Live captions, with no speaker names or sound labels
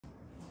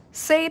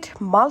Set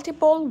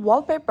multiple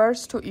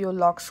wallpapers to your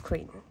lock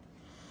screen.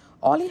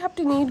 All you have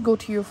to need, go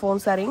to your phone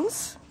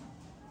settings.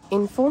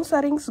 In phone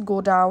settings, go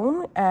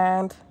down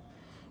and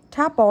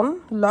tap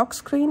on lock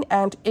screen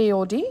and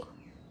AOD.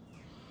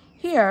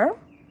 Here,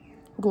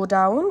 go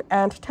down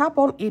and tap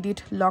on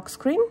edit lock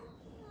screen.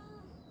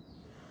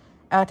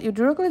 And you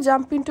directly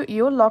jump into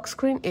your lock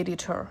screen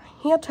editor.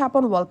 Here, tap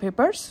on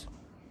wallpapers.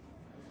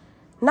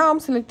 Now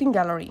I'm selecting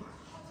gallery.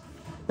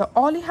 Now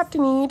all you have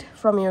to need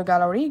from your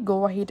gallery,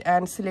 go ahead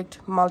and select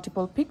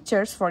multiple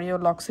pictures for your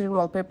lock screen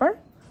wallpaper.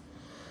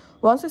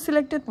 Once you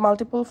selected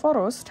multiple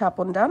photos, tap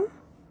on done.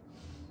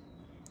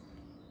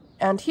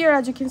 And here,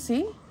 as you can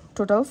see,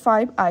 total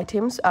 5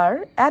 items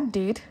are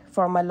added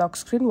for my lock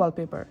screen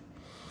wallpaper.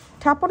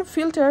 Tap on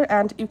filter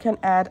and you can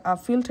add a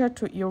filter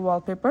to your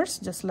wallpapers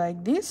just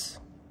like this.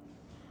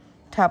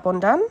 Tap on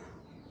done.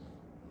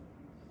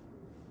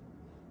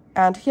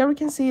 And here we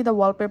can see the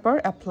wallpaper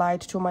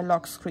applied to my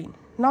lock screen.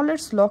 Now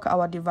let's lock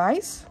our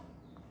device.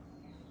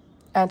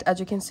 And as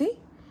you can see,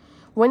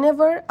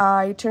 whenever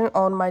I turn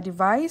on my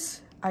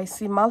device, I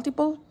see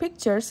multiple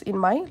pictures in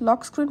my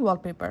lock screen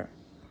wallpaper.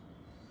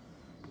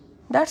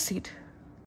 That's it.